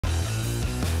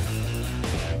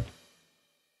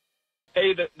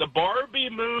Hey, the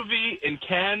Barbie movie and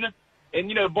Ken, and,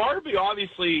 you know, Barbie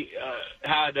obviously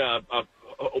had a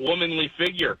womanly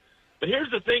figure. But here's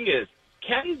the thing is,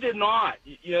 Ken did not.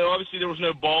 You know, obviously there was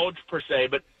no bulge per se,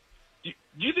 but do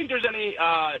you think there's any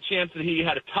chance that he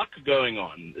had a tuck going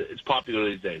on? It's popular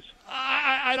these days.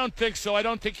 I don't think so. I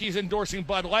don't think he's endorsing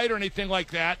Bud Light or anything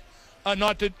like that.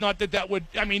 Not that would.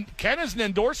 I mean, Ken as an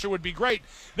endorser would be great.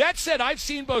 That said, I've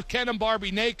seen both Ken and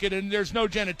Barbie naked, and there's no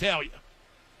genitalia.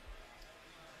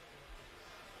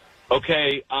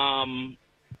 Okay,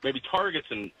 maybe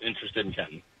Target's interested in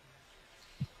Ken.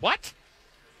 What?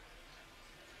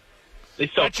 They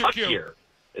sell That's your tuck cue. gear.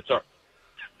 It's our.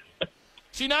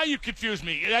 See, now you confuse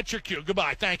me. That's your cue.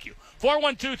 Goodbye. Thank you.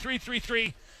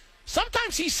 412-333.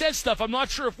 Sometimes he says stuff. I'm not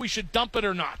sure if we should dump it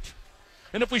or not.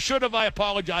 And if we should have, I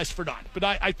apologize for not. But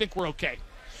I think we're okay.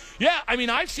 Yeah, I mean,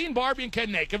 I've seen Barbie and Ken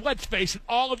naked. Let's face it,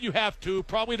 all of you have too,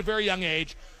 probably at a very young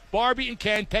age. Barbie and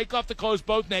Ken take off the clothes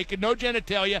both naked, no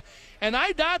genitalia. And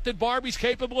I doubt that Barbie's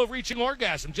capable of reaching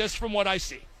orgasm just from what I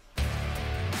see.